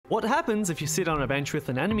What happens if you sit on a bench with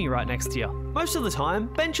an enemy right next to you? Most of the time,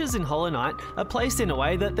 benches in Hollow Knight are placed in a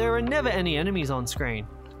way that there are never any enemies on screen.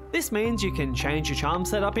 This means you can change your charm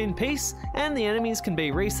setup in peace, and the enemies can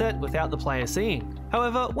be reset without the player seeing.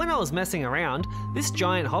 However, when I was messing around, this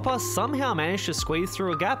giant hopper somehow managed to squeeze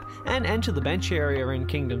through a gap and enter the bench area in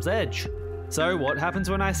Kingdom's Edge. So what happens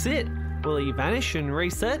when I sit? Will he vanish and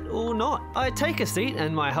reset or not? I take a seat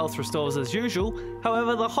and my health restores as usual,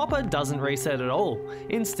 however the hopper doesn't reset at all.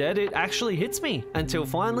 Instead it actually hits me, until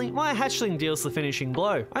finally my hatchling deals the finishing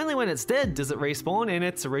blow. Only when it's dead does it respawn in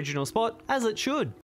its original spot, as it should.